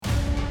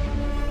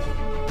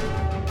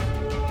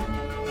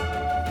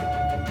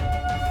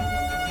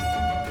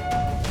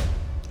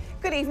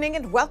Good evening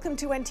and welcome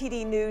to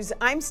NTD News.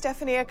 I'm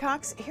Stephanie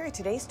Cox. Here are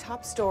today's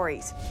top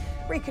stories.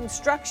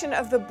 Reconstruction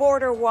of the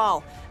border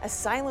wall,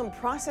 asylum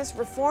process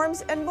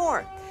reforms, and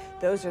more.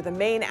 Those are the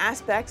main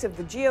aspects of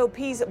the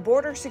GOP's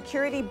border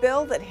security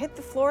bill that hit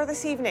the floor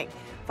this evening.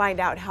 Find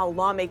out how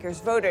lawmakers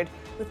voted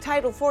with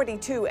Title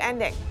 42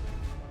 ending.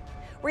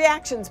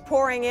 Reactions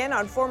pouring in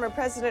on former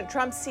President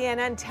Trump's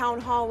CNN town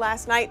hall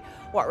last night.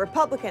 What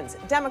Republicans,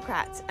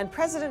 Democrats, and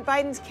President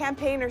Biden's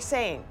campaign are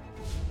saying.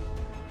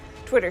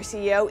 Twitter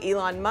CEO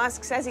Elon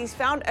Musk says he's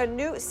found a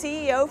new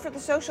CEO for the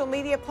social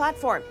media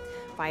platform.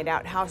 Find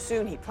out how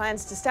soon he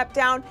plans to step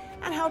down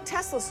and how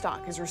Tesla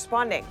stock is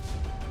responding.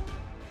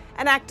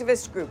 An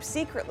activist group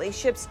secretly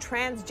ships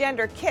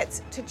transgender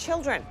kits to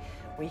children.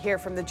 We hear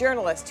from the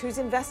journalist who's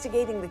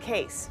investigating the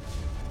case.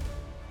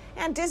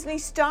 And Disney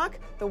stock,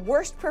 the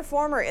worst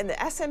performer in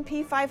the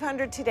S&P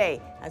 500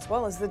 today, as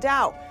well as the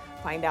Dow.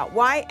 Find out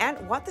why and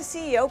what the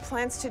CEO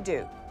plans to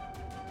do.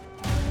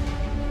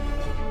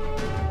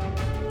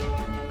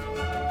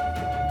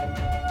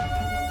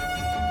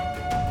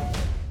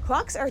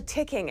 Clocks are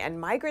ticking and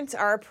migrants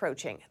are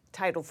approaching.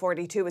 Title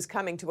 42 is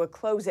coming to a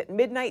close at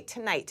midnight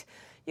tonight.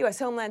 U.S.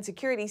 Homeland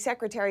Security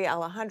Secretary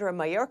Alejandro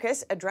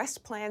Mayorkas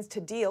addressed plans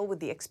to deal with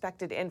the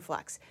expected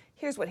influx.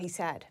 Here's what he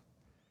said.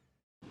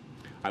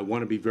 I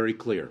want to be very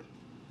clear.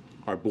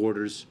 Our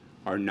borders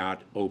are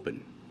not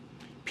open.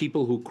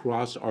 People who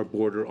cross our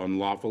border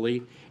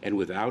unlawfully and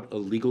without a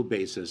legal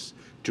basis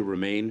to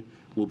remain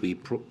will be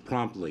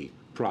promptly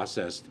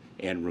processed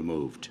and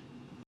removed.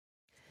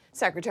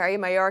 Secretary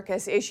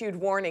Mayorkas issued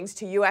warnings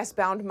to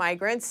U.S.-bound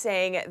migrants,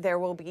 saying there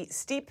will be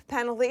steep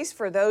penalties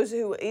for those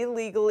who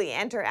illegally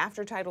enter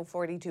after Title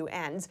 42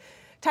 ends.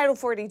 Title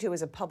 42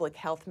 is a public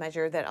health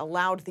measure that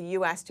allowed the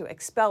U.S. to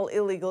expel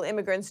illegal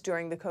immigrants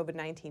during the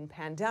COVID-19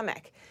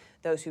 pandemic.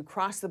 Those who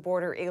cross the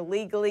border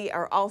illegally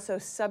are also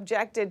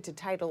subjected to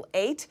Title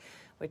 8,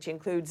 which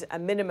includes a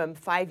minimum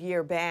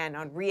 5-year ban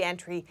on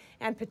re-entry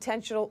and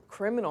potential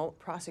criminal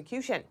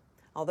prosecution.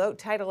 Although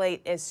Title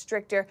 8 is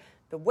stricter,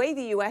 the way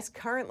the U.S.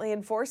 currently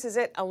enforces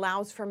it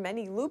allows for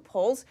many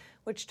loopholes,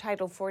 which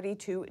Title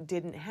 42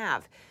 didn't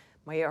have.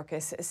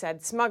 Mayorkas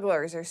said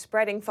smugglers are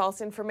spreading false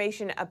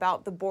information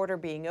about the border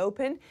being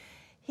open.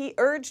 He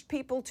urged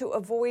people to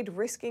avoid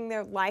risking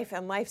their life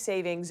and life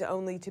savings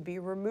only to be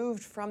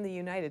removed from the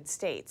United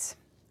States.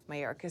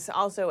 Mayorkas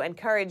also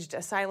encouraged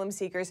asylum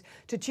seekers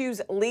to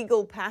choose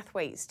legal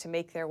pathways to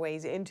make their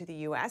ways into the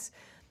U.S.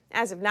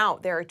 As of now,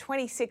 there are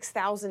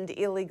 26,000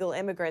 illegal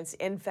immigrants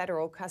in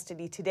federal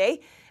custody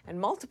today, and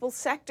multiple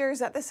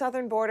sectors at the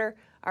southern border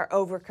are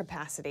over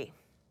capacity.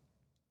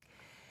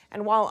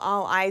 And while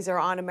all eyes are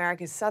on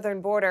America's southern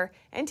border,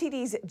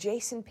 NTD's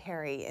Jason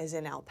Perry is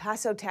in El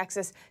Paso,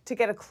 Texas, to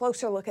get a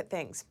closer look at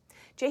things.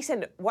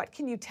 Jason, what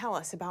can you tell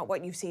us about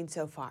what you've seen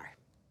so far?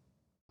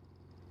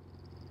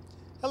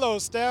 Hello,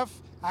 Steph.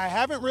 I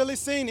haven't really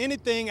seen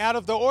anything out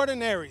of the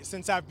ordinary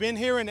since I've been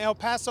here in El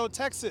Paso,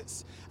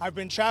 Texas. I've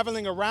been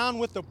traveling around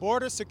with the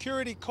Border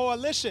Security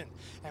Coalition,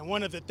 and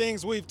one of the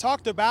things we've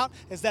talked about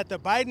is that the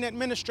Biden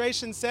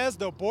administration says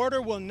the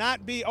border will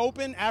not be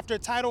open after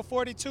Title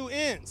 42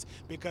 ends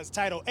because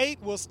Title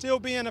 8 will still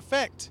be in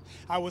effect.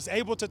 I was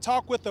able to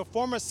talk with the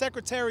former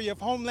Secretary of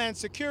Homeland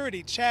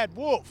Security, Chad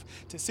Wolf,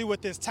 to see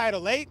what this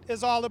Title 8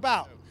 is all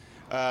about.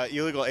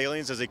 Illegal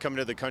aliens, as they come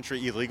into the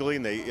country illegally,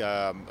 and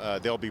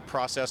they'll be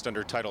processed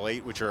under Title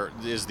 8, which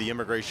is the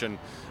immigration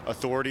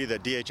authority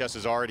that DHS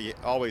has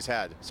always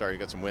had. Sorry, I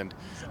got some wind.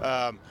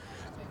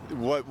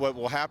 What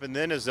will happen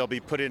then is they'll be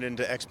put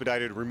into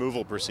expedited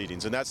removal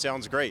proceedings, and that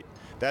sounds great.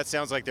 That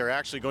sounds like they're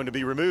actually going to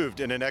be removed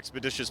in an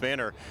expeditious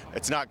manner.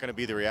 It's not going to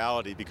be the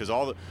reality, because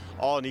all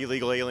an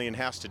illegal alien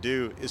has to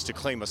do is to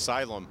claim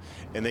asylum,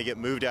 and they get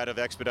moved out of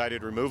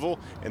expedited removal,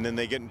 and then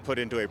they get put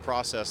into a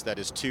process that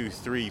is 2,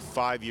 3,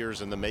 5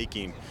 years in the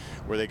making,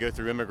 where they go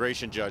through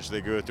immigration judge,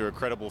 they go through a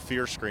credible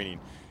fear screening.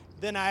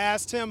 Then I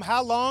asked him,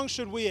 how long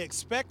should we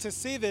expect to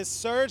see this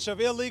surge of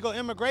illegal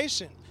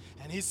immigration?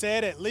 And he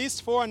said at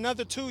least for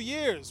another 2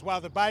 years while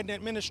the Biden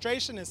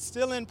administration is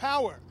still in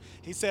power.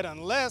 He said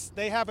unless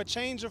they have a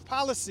change of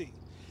policy.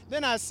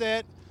 Then I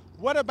said,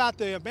 what about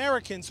the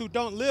Americans who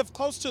don't live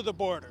close to the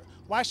border?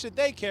 Why should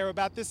they care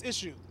about this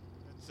issue?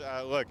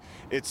 Look,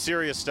 it's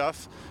serious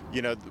stuff.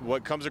 You know,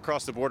 what comes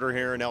across the border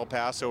here in El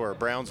Paso or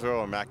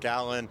Brownsville or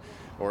McAllen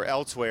or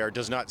elsewhere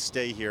does not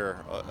stay here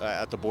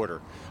at the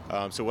border.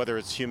 So whether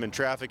it's human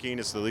trafficking,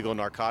 it's the illegal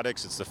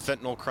narcotics, it's the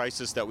fentanyl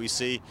crisis that we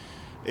see,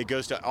 it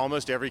goes to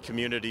almost every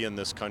community in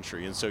this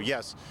country. And so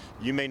yes,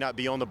 you may not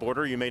be on the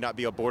border, you may not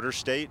be a border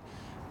state,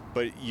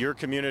 but your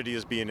community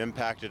is being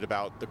impacted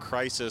about the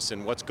crisis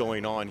and what's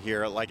going on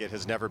here like it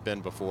has never been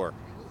before.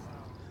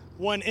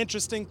 One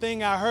interesting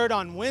thing I heard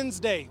on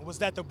Wednesday was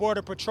that the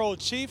Border Patrol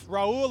Chief,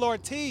 Raul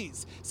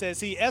Ortiz,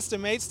 says he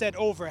estimates that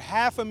over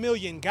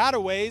 500,000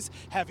 gotaways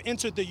have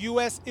entered the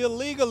U.S.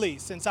 illegally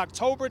since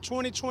October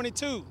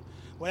 2022.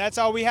 Well, that's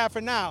all we have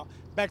for now.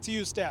 Back to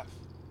you, Steph.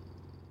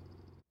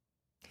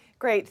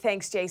 Great,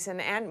 thanks, Jason.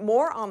 And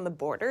more on the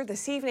border.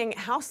 This evening,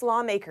 House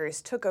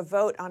lawmakers took a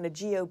vote on a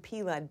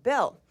GOP-led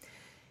bill.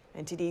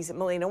 NTD's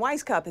Melina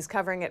Weiskup is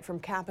covering it from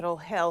Capitol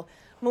Hill.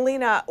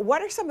 Melina,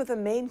 what are some of the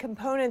main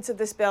components of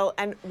this bill,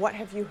 and what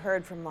have you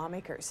heard from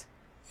lawmakers?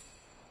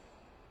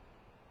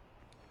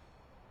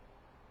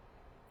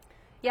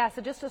 Yeah,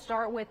 so just to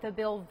start with the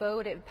bill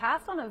vote, it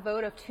passed on a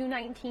vote of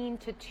 219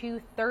 to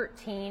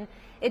 213.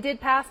 It did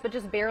pass, but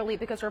just barely,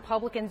 because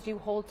Republicans do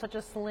hold such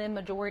a slim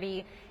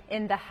majority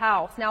in the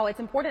House. Now, it's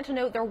important to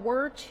note there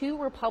were 2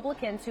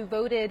 Republicans who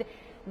voted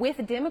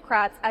with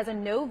Democrats as a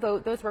no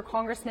vote. Those were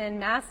Congressmen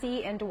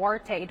Massey and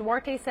Duarte.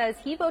 Duarte says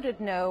he voted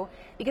no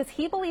because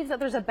he believes that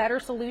there's a better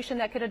solution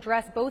that could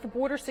address both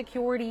border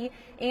security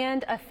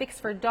and a fix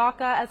for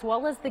DACA, as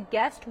well as the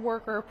guest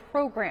worker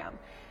program.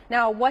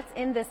 Now, what's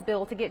in this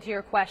bill, to get to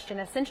your question?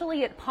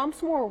 Essentially, it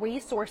pumps more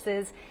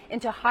resources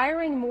into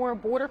hiring more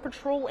Border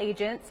Patrol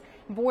agents,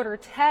 border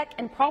tech,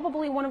 and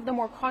probably one of the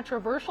more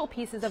controversial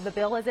pieces of the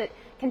bill is it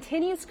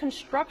continues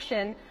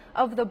construction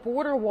of the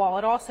border wall.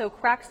 It also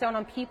cracks down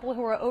on people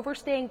who are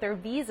overstaying their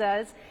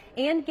visas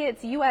and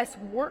gets the U.S.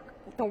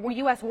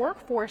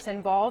 workforce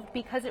involved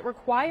because it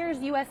requires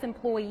U.S.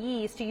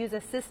 employees to use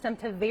a system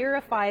to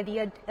verify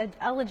the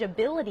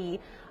eligibility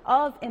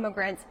of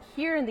immigrants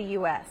here in the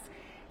U.S.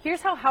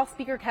 Here's how House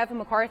Speaker Kevin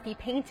McCarthy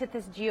painted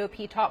this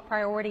GOP top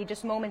priority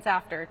just moments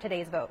after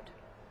today's vote.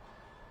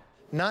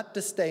 Not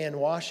to stay in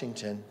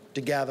Washington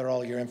to gather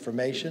all your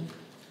information,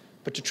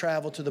 but to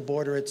travel to the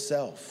border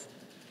itself.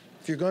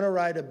 If you're going to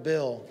write a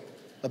bill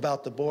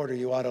about the border,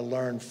 you ought to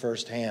learn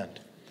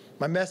firsthand.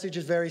 My message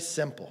is very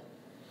simple.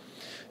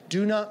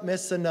 Do not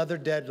miss another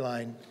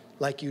deadline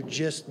like you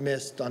just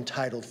missed on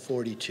Title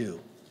 42.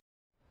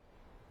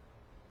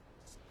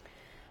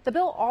 The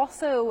bill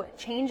also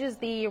changes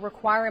the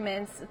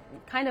requirements,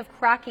 kind of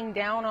cracking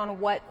down on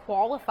what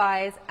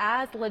qualifies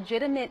as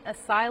legitimate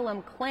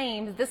asylum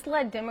claims. This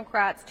led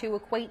Democrats to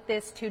equate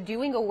this to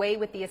doing away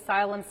with the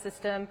asylum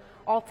system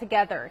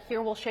altogether.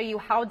 Here we'll show you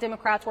how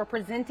Democrats were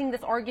presenting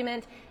this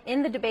argument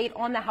in the debate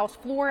on the House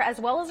floor, as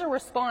well as a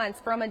response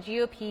from a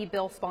GOP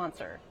bill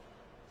sponsor.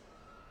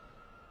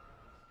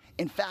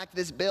 In fact,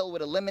 this bill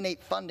would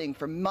eliminate funding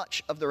for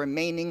much of the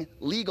remaining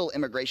legal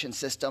immigration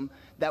system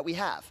that we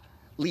have,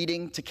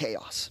 leading to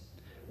chaos.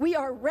 We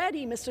are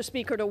ready, Mr.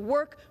 Speaker, to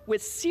work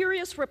with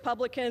serious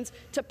Republicans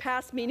to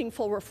pass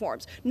meaningful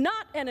reforms,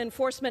 not an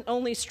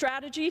enforcement-only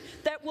strategy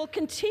that will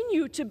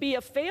continue to be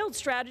a failed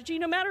strategy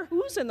no matter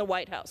who's in the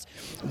White House.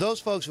 Those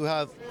folks who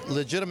have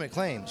legitimate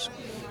claims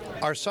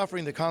are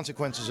suffering the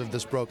consequences of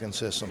this broken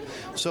system.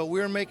 So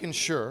we're making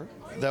sure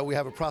that we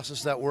have a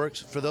process that works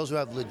for those who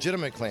have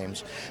legitimate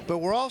claims, but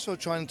we're also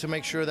trying to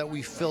make sure that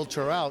we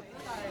filter out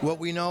what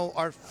we know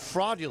are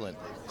fraudulent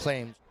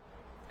claims.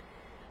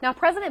 Now,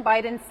 President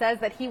Biden says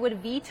that he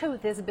would veto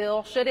this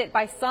bill should it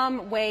by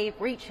some way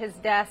reach his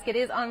desk. It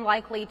is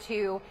unlikely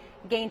to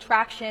gain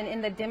traction in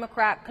the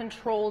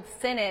Democrat-controlled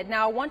Senate.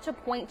 Now, I want to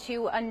point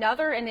to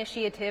another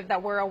initiative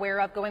that we're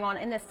aware of going on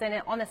in the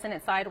Senate, on the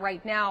Senate side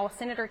right now.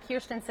 Senator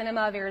Kirsten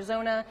Sinema of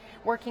Arizona,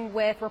 working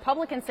with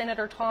Republican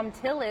Senator Tom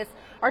Tillis,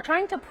 are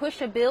trying to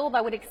push a bill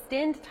that would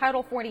extend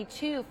Title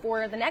 42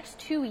 for the next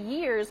 2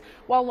 years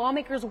while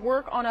lawmakers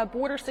work on a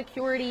border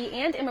security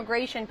and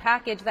immigration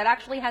package that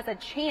actually has a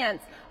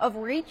chance of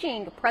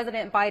reaching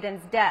President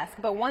Biden's desk.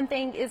 But one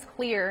thing is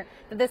clear,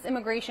 that this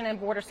immigration and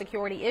border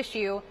security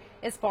issue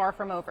is far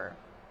from over.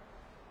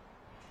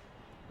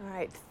 All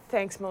right.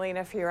 Thanks,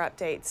 Melina, for your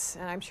updates.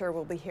 And I'm sure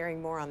we'll be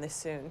hearing more on this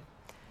soon.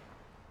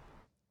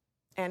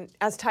 And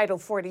as Title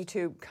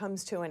 42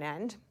 comes to an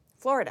end,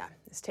 Florida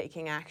is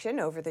taking action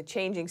over the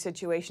changing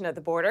situation at the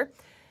border.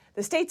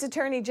 The state's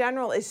attorney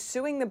general is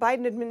suing the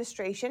Biden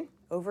administration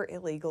over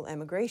illegal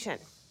immigration.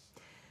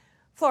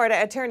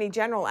 Florida Attorney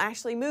General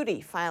Ashley Moody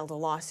filed a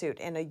lawsuit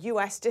in a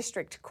U.S.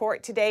 District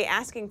Court today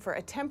asking for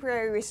a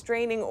temporary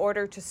restraining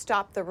order to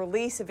stop the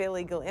release of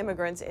illegal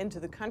immigrants into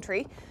the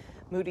country.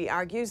 Moody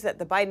argues that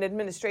the Biden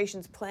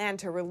administration's plan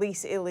to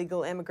release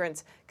illegal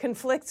immigrants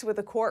conflicts with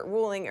a court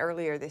ruling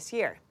earlier this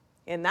year.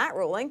 In that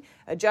ruling,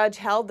 a judge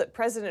held that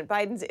President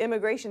Biden's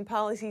immigration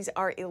policies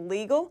are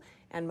illegal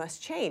and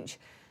must change.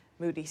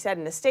 Moody said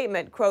in a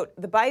statement, quote,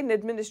 "The Biden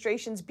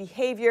administration's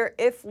behavior,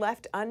 if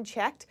left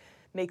unchecked,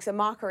 makes a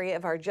mockery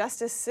of our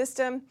justice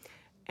system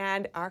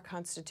and our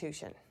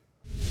Constitution."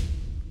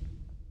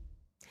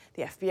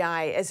 The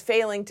FBI is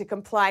failing to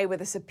comply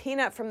with a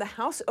subpoena from the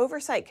House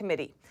Oversight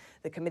Committee.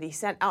 The committee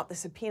sent out the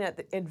subpoena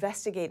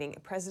investigating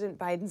President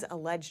Biden's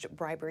alleged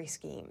bribery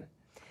scheme.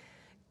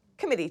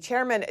 Committee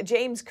Chairman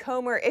James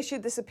Comer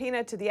issued the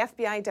subpoena to the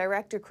FBI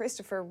Director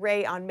Christopher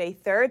Wray on May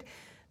 3rd.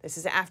 This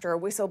is after a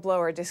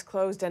whistleblower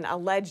disclosed an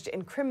alleged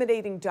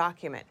incriminating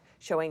document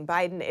showing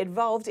Biden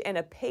involved in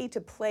a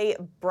pay-to-play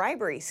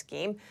bribery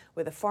scheme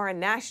with a foreign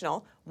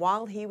national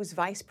while he was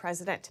vice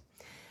president.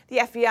 The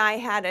FBI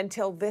had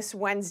until this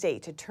Wednesday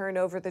to turn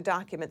over the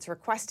documents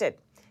requested.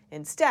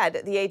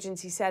 Instead, the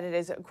agency said it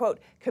is, quote,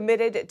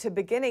 committed to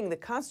beginning the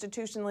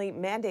constitutionally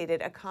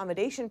mandated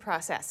accommodation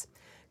process.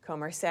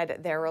 Comer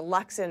said the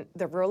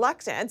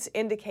reluctance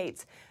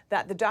indicates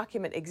that the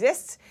document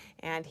exists,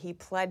 and he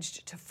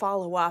pledged to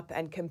follow up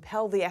and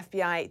compel the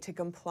FBI to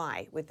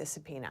comply with the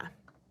subpoena.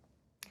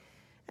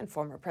 And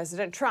former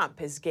President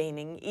Trump is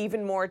gaining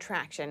even more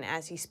traction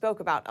as he spoke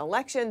about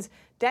elections,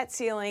 debt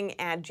ceiling,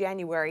 and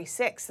January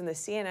 6th in the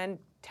CNN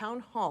town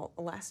hall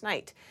last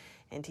night.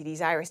 NTD's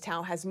Iris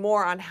Tao has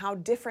more on how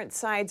different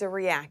sides are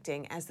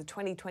reacting as the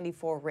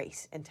 2024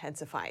 race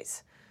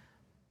intensifies.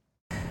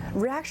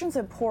 Reactions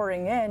are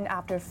pouring in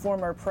after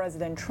former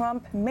President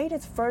Trump made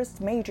his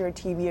first major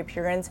TV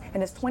appearance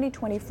in his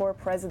 2024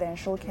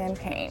 presidential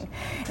campaign.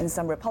 And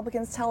some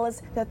Republicans tell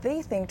us that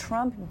they think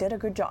Trump did a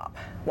good job.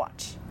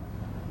 Watch.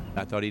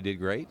 I thought he did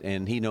great,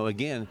 and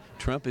again,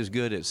 Trump is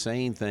good at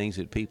saying things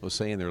that people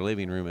say in their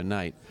living room at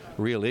night.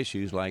 Real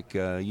issues like,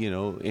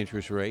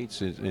 interest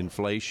rates,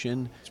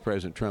 inflation.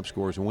 President Trump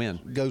scores a win.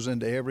 Goes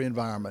into every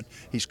environment.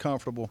 He's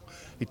comfortable.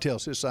 He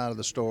tells his side of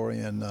the story,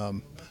 and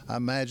I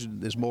imagine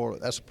that's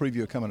a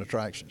preview of coming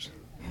attractions.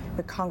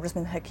 But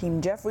Congressman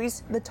Hakeem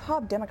Jeffries, the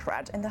top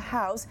Democrat in the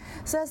House,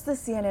 says the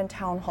CNN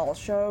town hall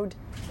showed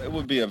it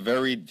would be a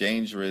very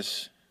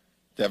dangerous,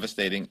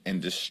 devastating,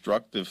 and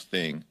destructive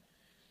thing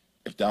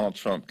if Donald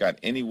Trump got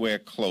anywhere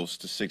close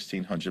to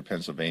 1600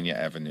 Pennsylvania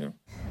Avenue.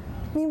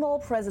 Meanwhile,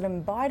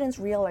 President Biden's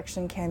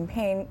re-election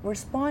campaign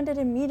responded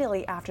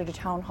immediately after the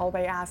town hall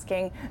by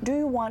asking, do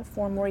you want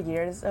 4 more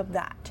years of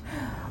that?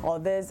 All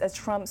this as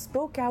Trump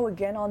spoke out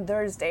again on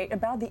Thursday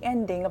about the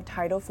ending of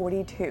Title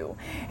 42,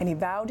 and he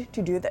vowed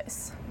to do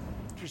this.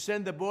 To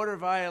send the border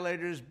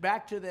violators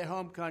back to their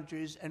home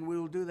countries, and we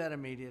will do that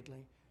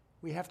immediately.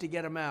 We have to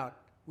get them out.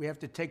 We have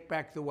to take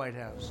back the White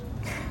House.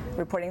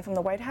 Reporting from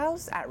the White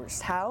House, Iris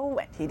Tao,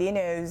 NTD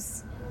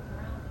News.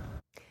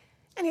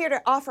 And here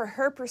to offer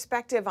her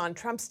perspective on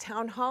Trump's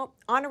town hall,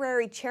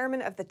 honorary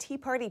chairman of the Tea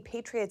Party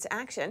Patriots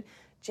Action,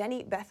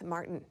 Jenny Beth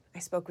Martin. I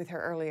spoke with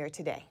her earlier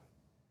today.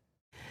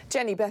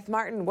 Jenny Beth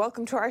Martin,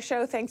 welcome to our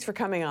show. Thanks for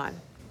coming on.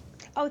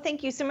 Oh,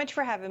 thank you so much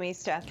for having me,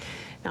 Steph.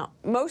 Now,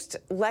 most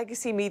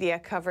legacy media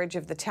coverage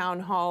of the town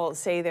hall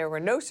say there were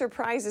no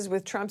surprises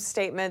with Trump's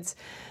statements,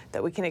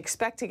 that we can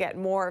expect to get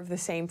more of the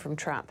same from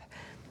Trump.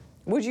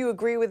 Would you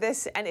agree with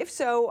this? And if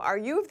so, are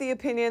you of the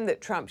opinion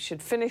that Trump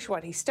should finish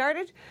what he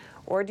started,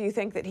 or do you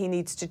think that he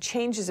needs to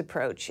change his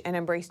approach and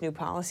embrace new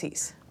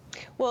policies?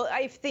 Well,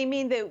 if they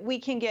mean that we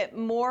can get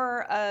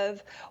more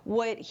of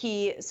what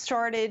he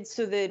started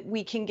so that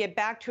we can get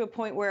back to a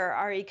point where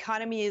our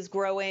economy is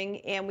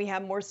growing and we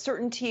have more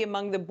certainty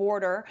among the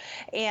border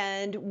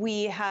and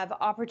we have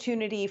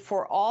opportunity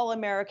for all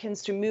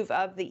Americans to move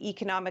up the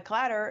economic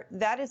ladder,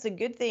 that is a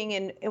good thing,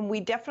 and we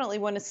definitely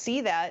want to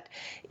see that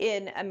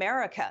in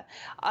America.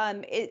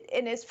 And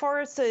as far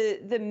as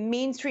the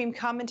mainstream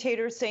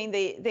commentators saying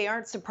they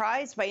aren't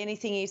surprised by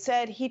anything he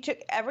said, he took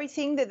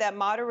everything that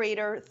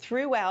moderator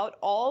threw out,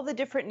 all the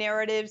different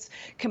narratives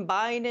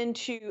combined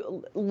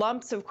into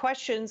lumps of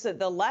questions that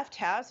the left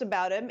has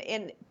about him,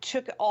 and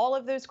took all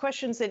of those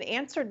questions and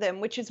answered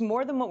them, which is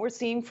more than what we're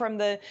seeing from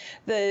the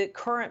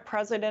current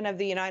president of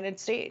the United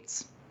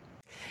States.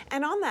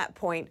 And on that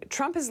point,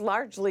 Trump has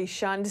largely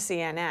shunned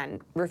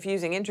CNN,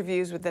 refusing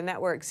interviews with the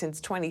network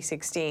since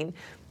 2016.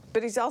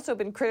 But he's also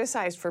been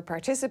criticized for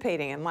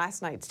participating in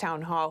last night's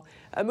town hall,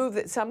 a move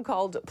that some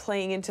called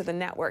playing into the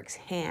network's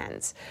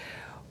hands.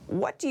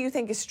 What do you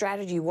think his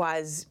strategy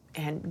was,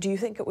 and do you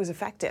think it was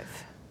effective?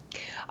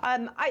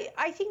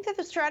 I think that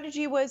the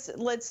strategy was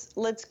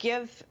let's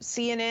give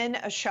CNN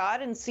a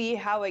shot and see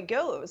how it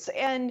goes.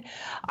 And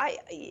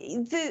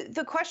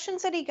the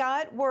questions that he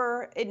got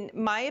were, in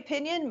my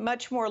opinion,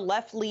 much more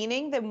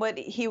left-leaning than what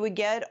he would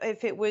get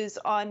if it was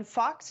on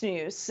Fox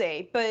News,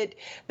 say. But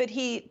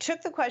he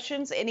took the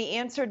questions and he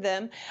answered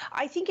them.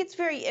 I think it's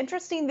very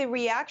interesting the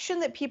reaction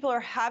that people are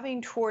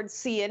having towards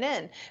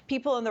CNN.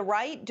 People on the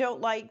right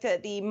don't like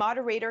that the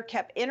moderator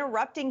kept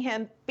interrupting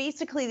him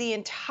basically the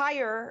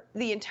entire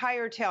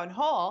town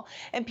hall,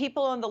 and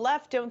people on the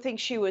left don't think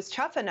she was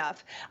tough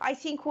enough. I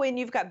think when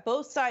you've got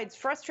both sides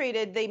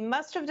frustrated, they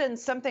must have done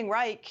something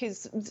right,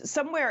 because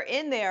somewhere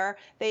in there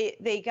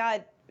they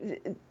got,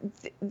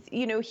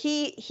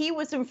 he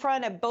was in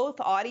front of both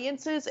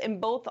audiences,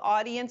 and both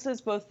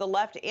audiences, both the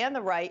left and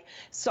the right,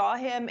 saw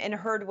him and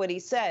heard what he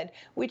said,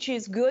 which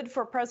is good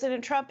for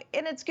President Trump,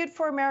 and it's good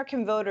for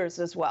American voters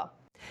as well.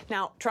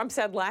 Now, Trump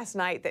said last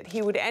night that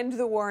he would end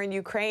the war in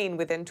Ukraine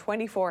within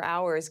 24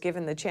 hours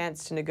given the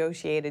chance to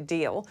negotiate a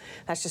deal.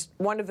 That's just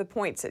one of the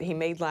points that he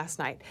made last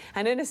night.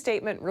 And in a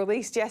statement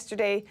released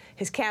yesterday,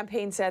 his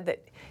campaign said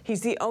that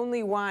he's the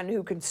only one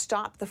who can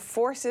stop the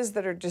forces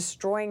that are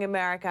destroying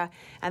America,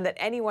 and that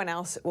anyone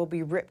else will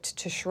be ripped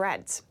to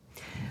shreds.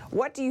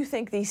 What do you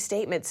think these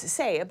statements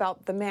say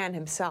about the man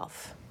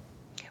himself?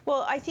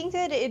 Well, I think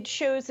that it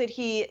shows that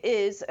he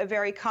is a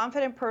very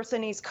confident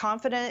person. He's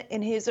confident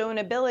in his own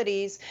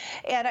abilities.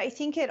 And I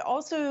think it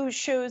also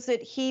shows that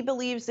he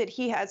believes that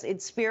he has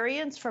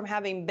experience from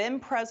having been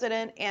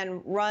president and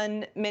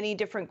run many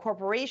different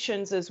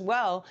corporations as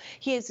well.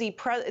 He has the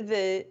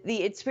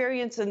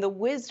experience and the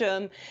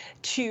wisdom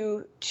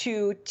to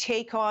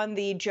take on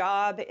the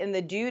job and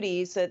the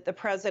duties that the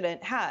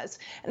president has.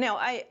 Now,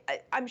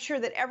 I'm sure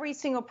that every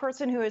single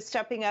person who is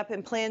stepping up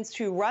and plans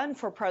to run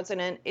for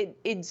president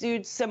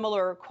exudes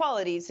similar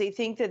qualities. They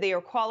think that they are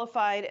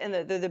qualified and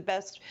that they're the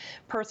best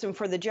person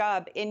for the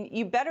job. And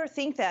you better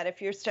think that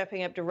if you're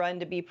stepping up to run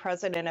to be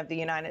president of the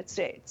United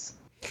States.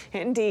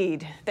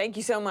 Indeed. Thank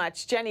you so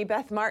much. Jenny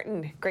Beth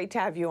Martin, great to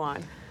have you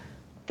on.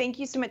 Thank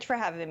you so much for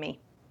having me.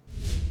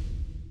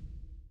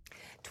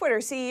 Twitter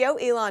CEO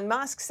Elon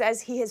Musk says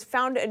he has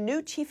found a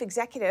new chief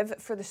executive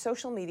for the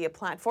social media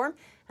platform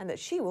and that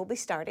she will be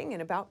starting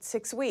in about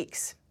 6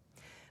 weeks.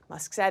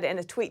 Musk said in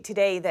a tweet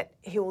today that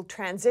he will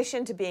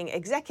transition to being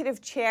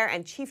executive chair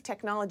and chief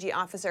technology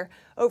officer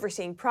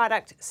overseeing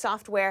product,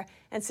 software,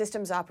 and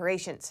systems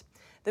operations.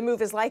 The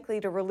move is likely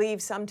to relieve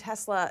some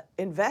Tesla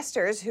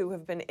investors who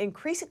have been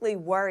increasingly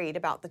worried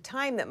about the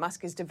time that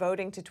Musk is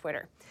devoting to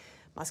Twitter.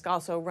 Musk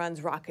also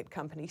runs rocket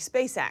company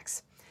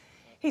SpaceX.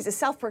 He's a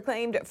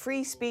self-proclaimed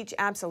free speech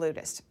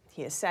absolutist.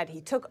 He has said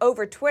he took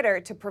over Twitter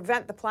to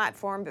prevent the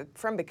platform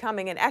from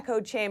becoming an echo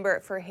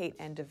chamber for hate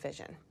and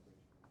division.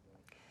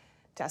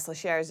 Tesla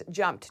shares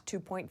jumped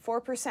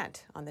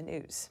 2.4% on the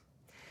news.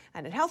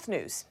 And in health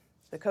news,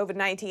 the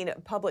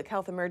COVID-19 public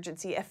health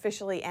emergency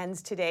officially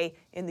ends today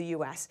in the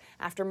U.S.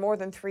 after more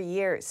than 3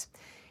 years.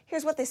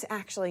 Here's what this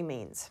actually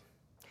means.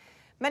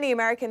 Many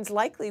Americans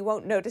likely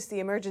won't notice the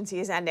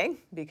emergency is ending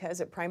because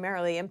it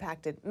primarily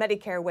impacted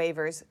Medicare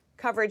waivers,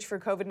 coverage for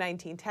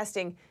COVID-19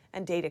 testing,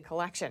 and data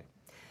collection.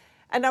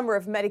 A number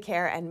of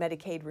Medicare and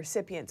Medicaid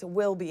recipients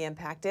will be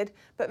impacted,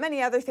 but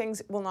many other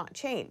things will not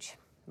change.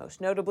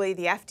 Most notably,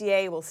 the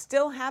FDA will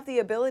still have the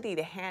ability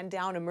to hand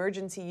down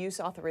emergency use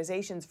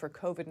authorizations for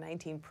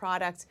COVID-19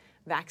 products,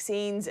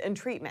 vaccines, and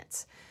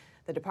treatments.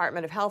 The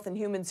Department of Health and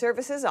Human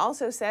Services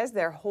also says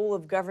their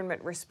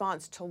whole-of-government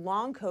response to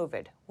long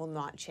COVID will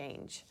not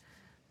change.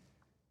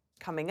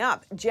 Coming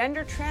up,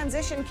 gender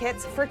transition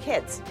kits for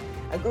kids.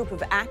 A group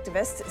of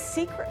activists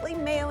secretly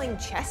mailing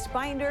chest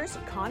binders,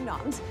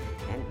 condoms,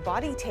 and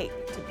body tape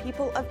to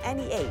people of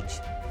any age.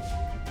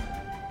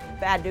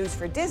 Bad news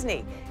for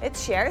Disney.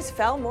 Its shares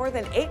fell more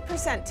than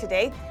 8%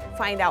 today.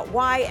 Find out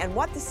why and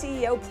what the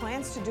CEO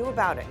plans to do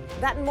about it.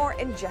 That and more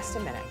in just a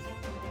minute.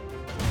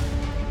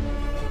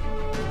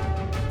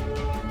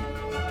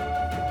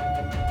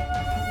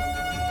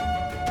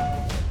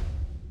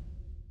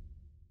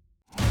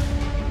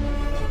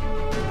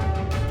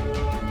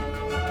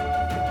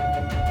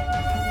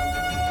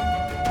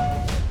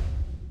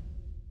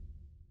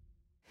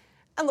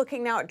 And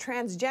looking now at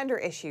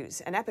transgender issues,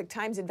 an Epoch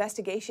Times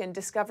investigation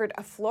discovered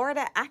a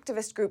Florida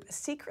activist group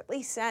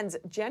secretly sends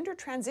gender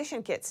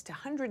transition kits to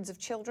hundreds of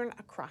children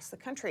across the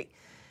country.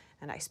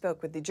 And I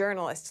spoke with the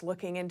journalist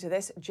looking into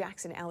this,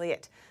 Jackson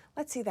Elliott.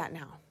 Let's see that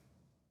now.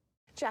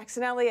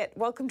 Jackson Elliott,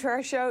 welcome to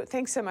our show.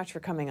 Thanks so much for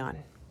coming on.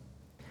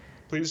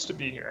 Pleased to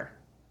be here.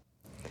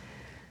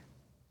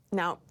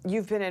 Now,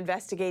 you've been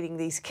investigating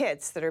these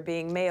kits that are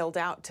being mailed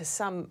out to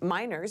some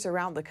minors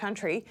around the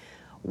country.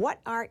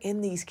 What are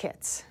in these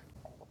kits?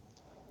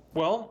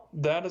 Well,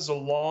 that is a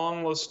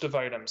long list of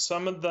items.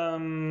 Some of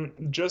them,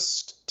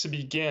 just to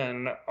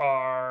begin,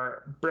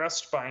 are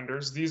breast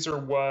binders. These are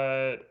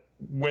what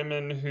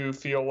women who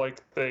feel like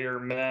they are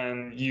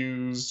men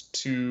use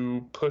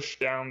to push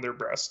down their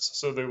breasts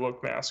so they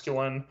look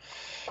masculine.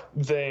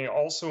 They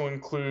also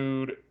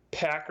include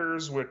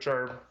packers, which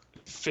are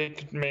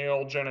fake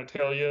male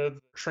genitalia,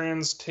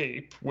 trans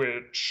tape,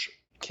 which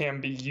can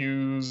be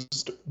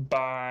used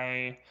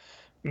by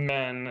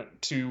men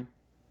to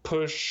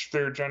push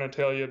their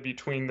genitalia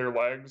between their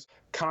legs,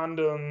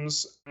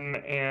 condoms,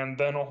 and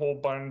then a whole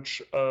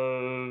bunch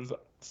of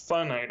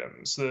fun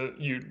items that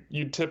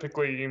you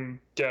typically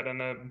get in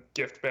a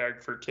gift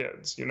bag for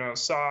kids. You know,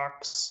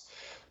 socks,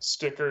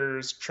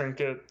 stickers,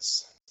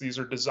 trinkets. These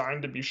are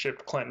designed to be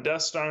shipped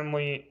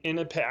clandestinely in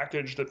a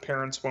package that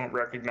parents won't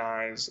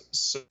recognize,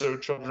 so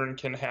children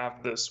can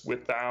have this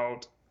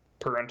without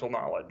parental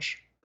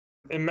knowledge.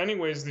 In many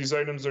ways, these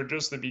items are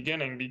just the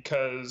beginning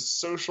because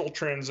social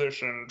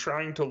transition,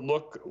 trying to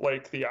look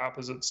like the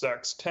opposite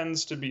sex,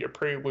 tends to be a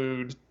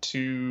prelude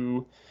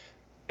to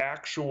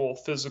actual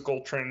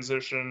physical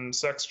transition,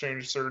 sex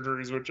change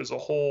surgeries, which is a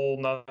whole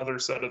nother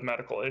set of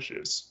medical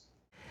issues.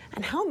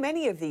 And how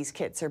many of these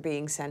kits are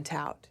being sent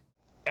out?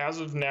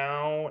 As of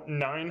now,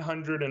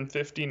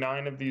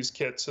 959 of these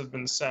kits have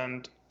been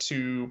sent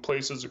to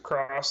places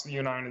across the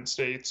United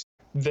States.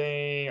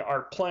 They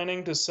are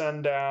planning to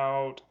send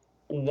out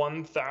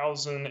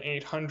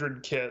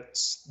 1,800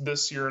 kits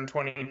this year in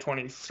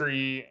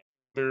 2023.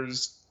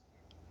 There's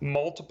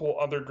multiple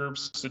other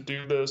groups to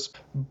do this,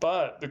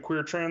 but the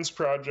Queer Trans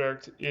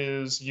Project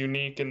is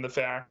unique in the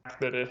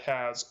fact that it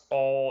has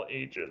all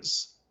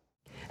ages.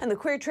 And the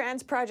Queer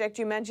Trans Project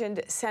you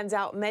mentioned sends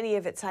out many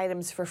of its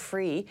items for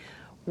free.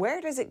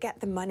 Where does it get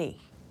the money?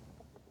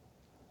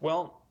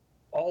 Well,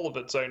 all of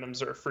its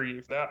items are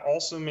free. That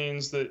also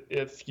means that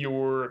if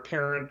you're a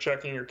parent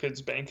checking your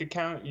kid's bank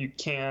account, you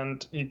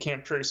can't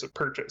trace a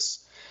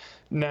purchase.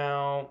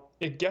 Now,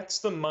 it gets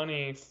the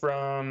money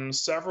from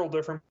several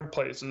different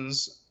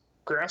places: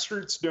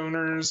 grassroots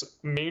donors,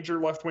 major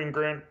left-wing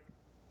grant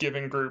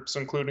giving groups,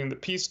 including the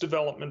Peace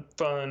Development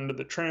Fund,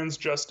 the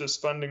Transjustice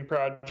Funding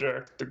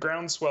Project, the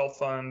Groundswell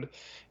Fund,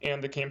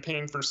 and the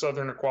Campaign for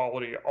Southern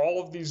Equality.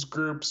 All of these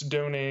groups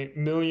donate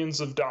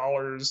millions of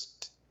dollars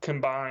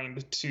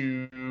combined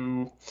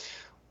to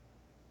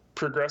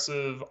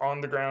progressive,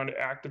 on-the-ground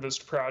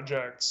activist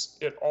projects.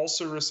 It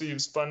also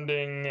receives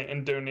funding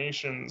and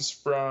donations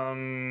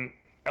from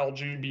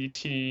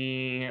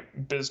LGBT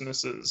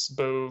businesses,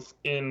 both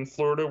in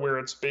Florida, where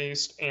it's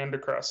based, and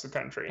across the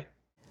country.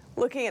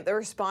 Looking at the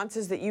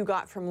responses that you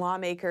got from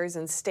lawmakers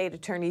and state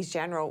attorneys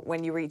general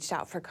when you reached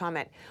out for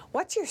comment,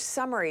 what's your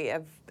summary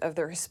of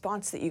the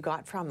response that you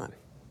got from them?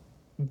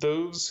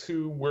 Those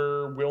who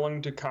were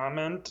willing to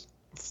comment,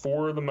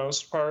 for the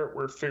most part,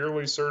 were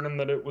fairly certain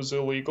that it was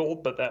illegal,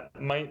 but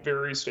that might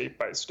vary state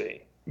by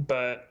state.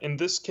 But in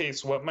this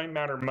case, what might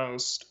matter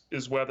most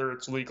is whether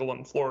it's legal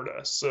in Florida.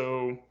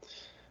 So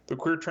the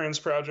Queer Trans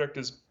Project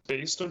is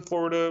based in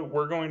Florida.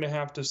 We're going to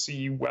have to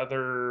see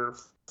whether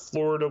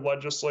Florida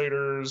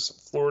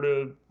legislators,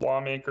 Florida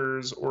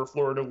lawmakers, or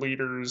Florida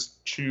leaders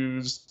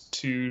choose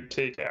to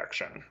take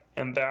action.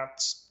 And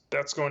that's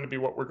going to be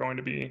what we're going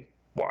to be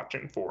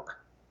watching for.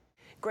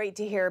 Great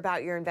to hear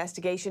about your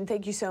investigation.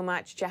 Thank you so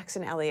much,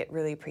 Jackson Elliott.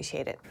 Really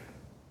appreciate it.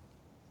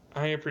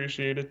 I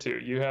appreciate it too.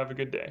 You have a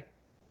good day.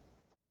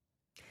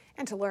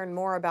 And to learn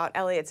more about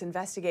Elliott's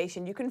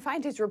investigation, you can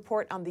find his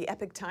report on the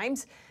Epoch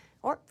Times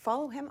or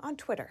follow him on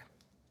Twitter.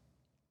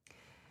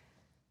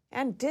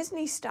 And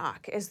Disney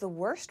stock is the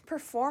worst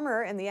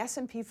performer in the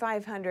S&P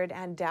 500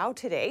 and Dow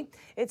today.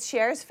 Its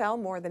shares fell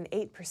more than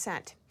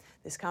 8%.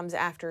 This comes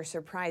after a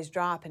surprise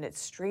drop in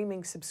its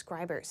streaming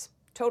subscribers.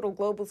 Total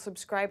global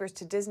subscribers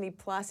to Disney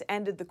Plus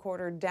ended the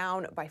quarter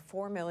down by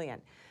 4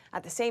 million.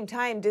 At the same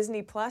time,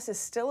 Disney Plus is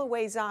still a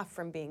ways off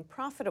from being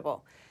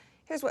profitable.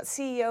 Here's what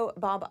CEO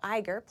Bob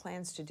Iger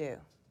plans to do.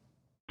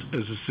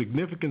 As a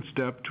significant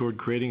step toward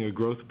creating a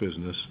growth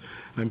business,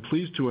 I'm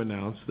pleased to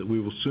announce that we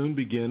will soon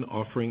begin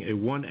offering a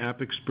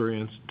one-app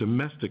experience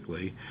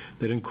domestically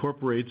that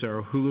incorporates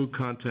our Hulu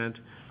content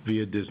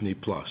via Disney+.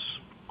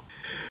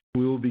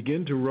 We will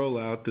begin to roll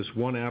out this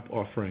one-app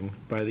offering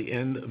by the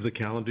end of the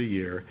calendar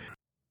year.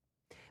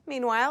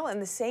 Meanwhile, in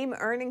the same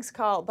earnings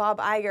call, Bob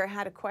Iger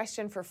had a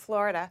question for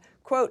Florida.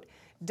 Quote,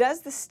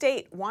 does the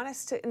state want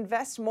us to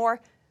invest more,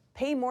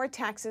 pay more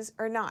taxes,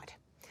 or not?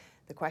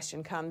 The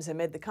question comes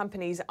amid the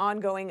company's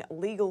ongoing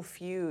legal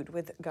feud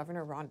with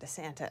Governor Ron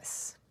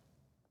DeSantis.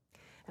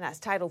 And as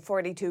Title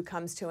 42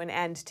 comes to an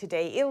end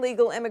today,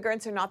 illegal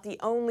immigrants are not the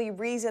only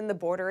reason the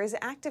border is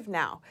active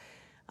now.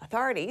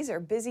 Authorities are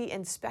busy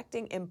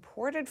inspecting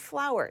imported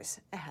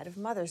flowers ahead of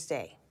Mother's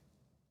Day.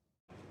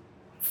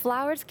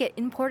 Flowers get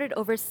imported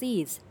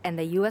overseas, and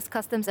the U.S.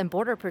 Customs and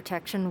Border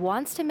Protection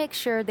wants to make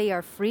sure they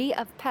are free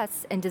of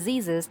pests and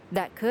diseases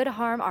that could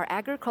harm our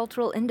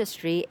agricultural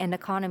industry and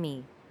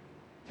economy.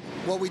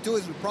 What we do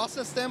is we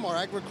process them. Our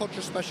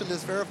agriculture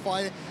specialists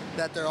verify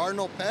that there are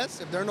no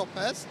pests. If there are no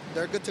pests,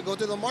 they're good to go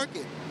to the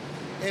market.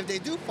 If they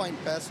do find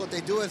pests, what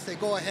they do is they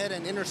go ahead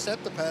and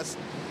intercept the pest,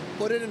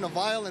 put it in a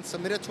vial, and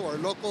submit it to our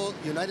local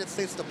United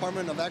States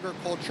Department of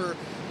Agriculture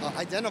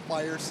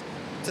identifiers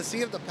to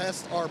see if the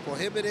pests are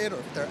prohibited or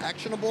if they're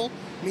actionable,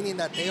 meaning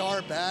that they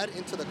are bad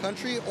into the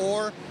country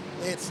or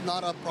it's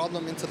not a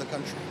problem into the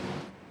country.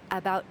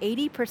 About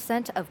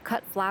 80% of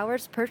cut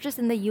flowers purchased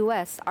in the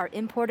U.S. are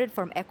imported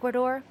from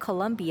Ecuador,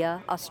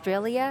 Colombia,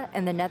 Australia,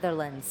 and the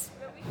Netherlands.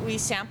 We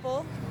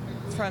sample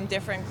from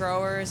different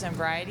growers and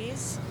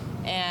varieties,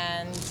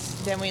 and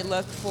then we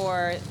look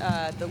for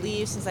the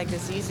leaves, things like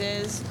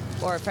diseases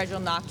or fragile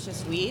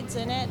noxious weeds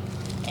in it,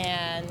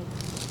 and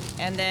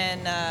then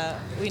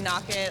we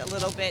knock it a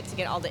little bit to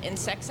get all the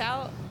insects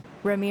out.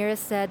 Ramirez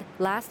said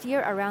last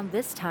year around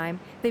this time,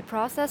 they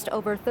processed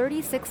over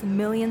 36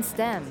 million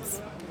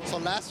stems. So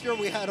last year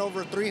we had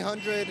over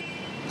 300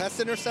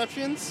 pest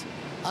interceptions.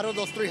 Out of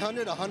those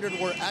 300, 100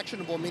 were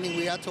actionable, meaning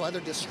we had to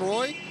either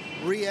destroy,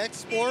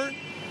 re-export,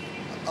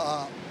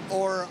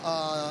 or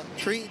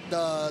treat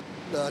the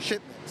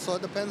shipment. So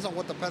it depends on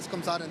what the pest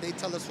comes out, and they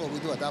tell us what we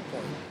do at that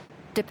point.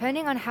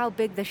 Depending on how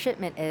big the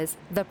shipment is,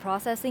 the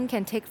processing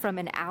can take from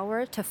an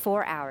hour to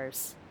 4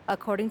 hours.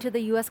 According to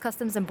the U.S.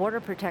 Customs and Border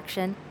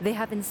Protection, they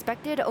have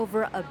inspected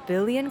over 1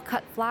 billion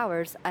cut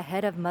flowers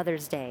ahead of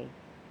Mother's Day.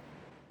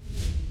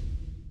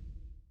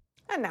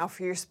 And now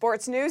for your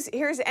sports news,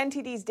 here's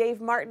NTD's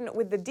Dave Martin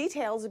with the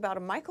details about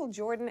a Michael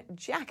Jordan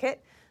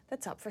jacket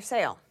that's up for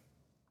sale.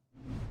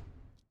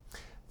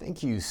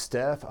 Thank you,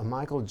 Steph. A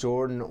Michael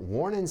Jordan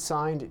worn and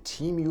signed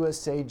Team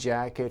USA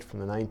jacket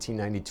from the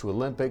 1992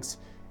 Olympics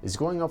is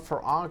going up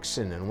for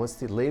auction, and what's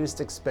the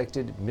latest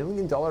expected $1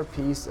 million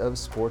piece of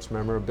sports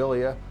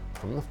memorabilia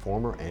from the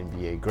former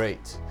NBA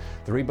great.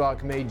 The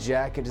Reebok-made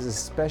jacket is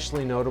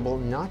especially notable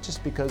not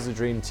just because the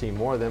Dream Team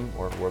wore them,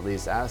 or were at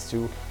least asked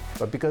to,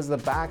 but because of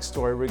the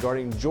backstory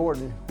regarding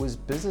Jordan, who was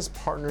business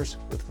partners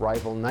with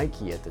rival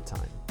Nike at the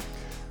time.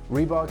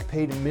 Reebok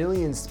paid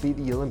millions to be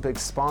the Olympic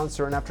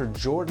sponsor, and after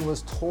Jordan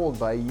was told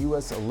by a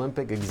U.S.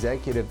 Olympic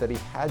executive that he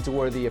had to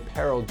wear the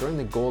apparel during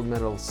the gold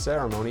medal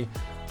ceremony,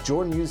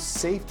 Jordan used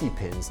safety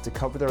pins to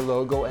cover their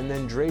logo and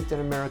then draped an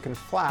American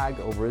flag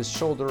over his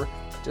shoulder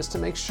just to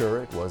make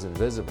sure it wasn't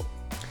visible.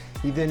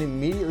 He then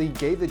immediately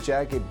gave the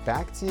jacket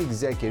back to the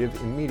executive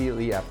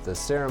immediately after the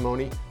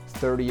ceremony.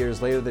 30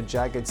 years later, the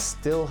jacket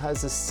still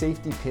has the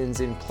safety pins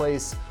in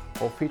place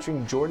while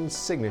featuring Jordan's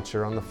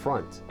signature on the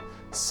front.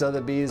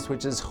 Sotheby's,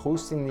 which is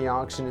hosting the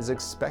auction, is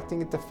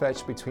expecting it to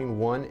fetch between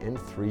 $1 and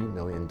 $3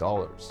 million.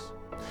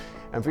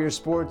 And for your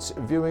sports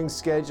viewing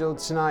schedule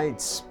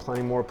tonight,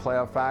 plenty more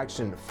playoff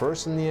action.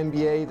 First in the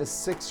NBA, the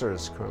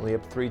Sixers, currently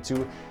up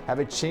 3-2, have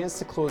a chance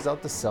to close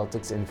out the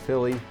Celtics in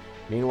Philly.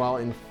 Meanwhile,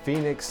 in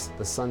Phoenix,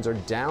 the Suns are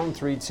down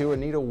 3-2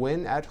 and need a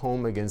win at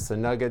home against the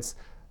Nuggets.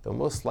 They'll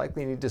most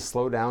likely need to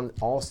slow down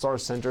All-Star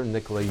center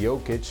Nikola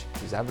Jokic,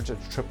 who's averaged a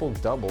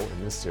triple-double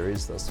in this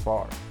series thus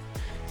far.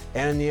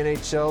 And in the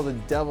NHL, the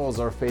Devils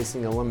are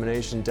facing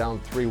elimination, down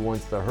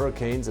 3-1 to the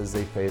Hurricanes as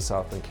they face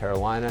off in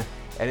Carolina.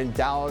 And in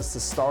Dallas, the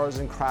Stars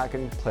and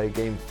Kraken play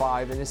Game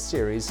 5 in a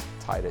series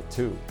tied at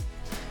 2.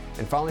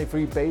 And finally, for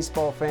you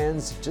baseball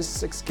fans, just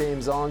 6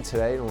 games on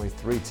today and only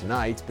 3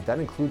 tonight, but that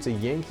includes a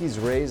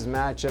Yankees-Rays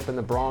matchup in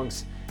the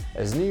Bronx,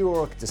 as New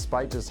York,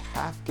 despite just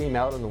half game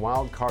out in the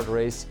wild card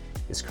race,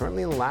 is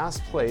currently in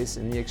last place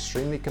in the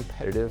extremely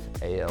competitive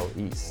AL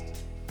East.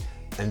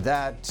 And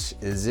that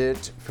is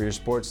it for your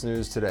sports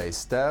news today.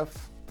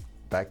 Steph,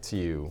 back to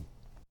you.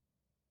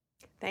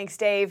 Thanks,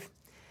 Dave.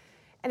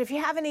 And if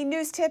you have any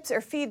news tips or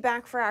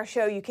feedback for our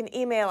show, you can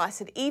email us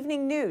at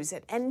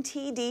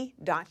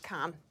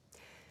eveningnews@ntd.com.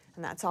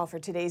 And that's all for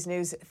today's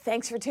news.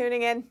 Thanks for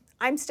tuning in.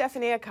 I'm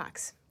Stephanie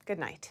Cox. Good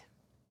night.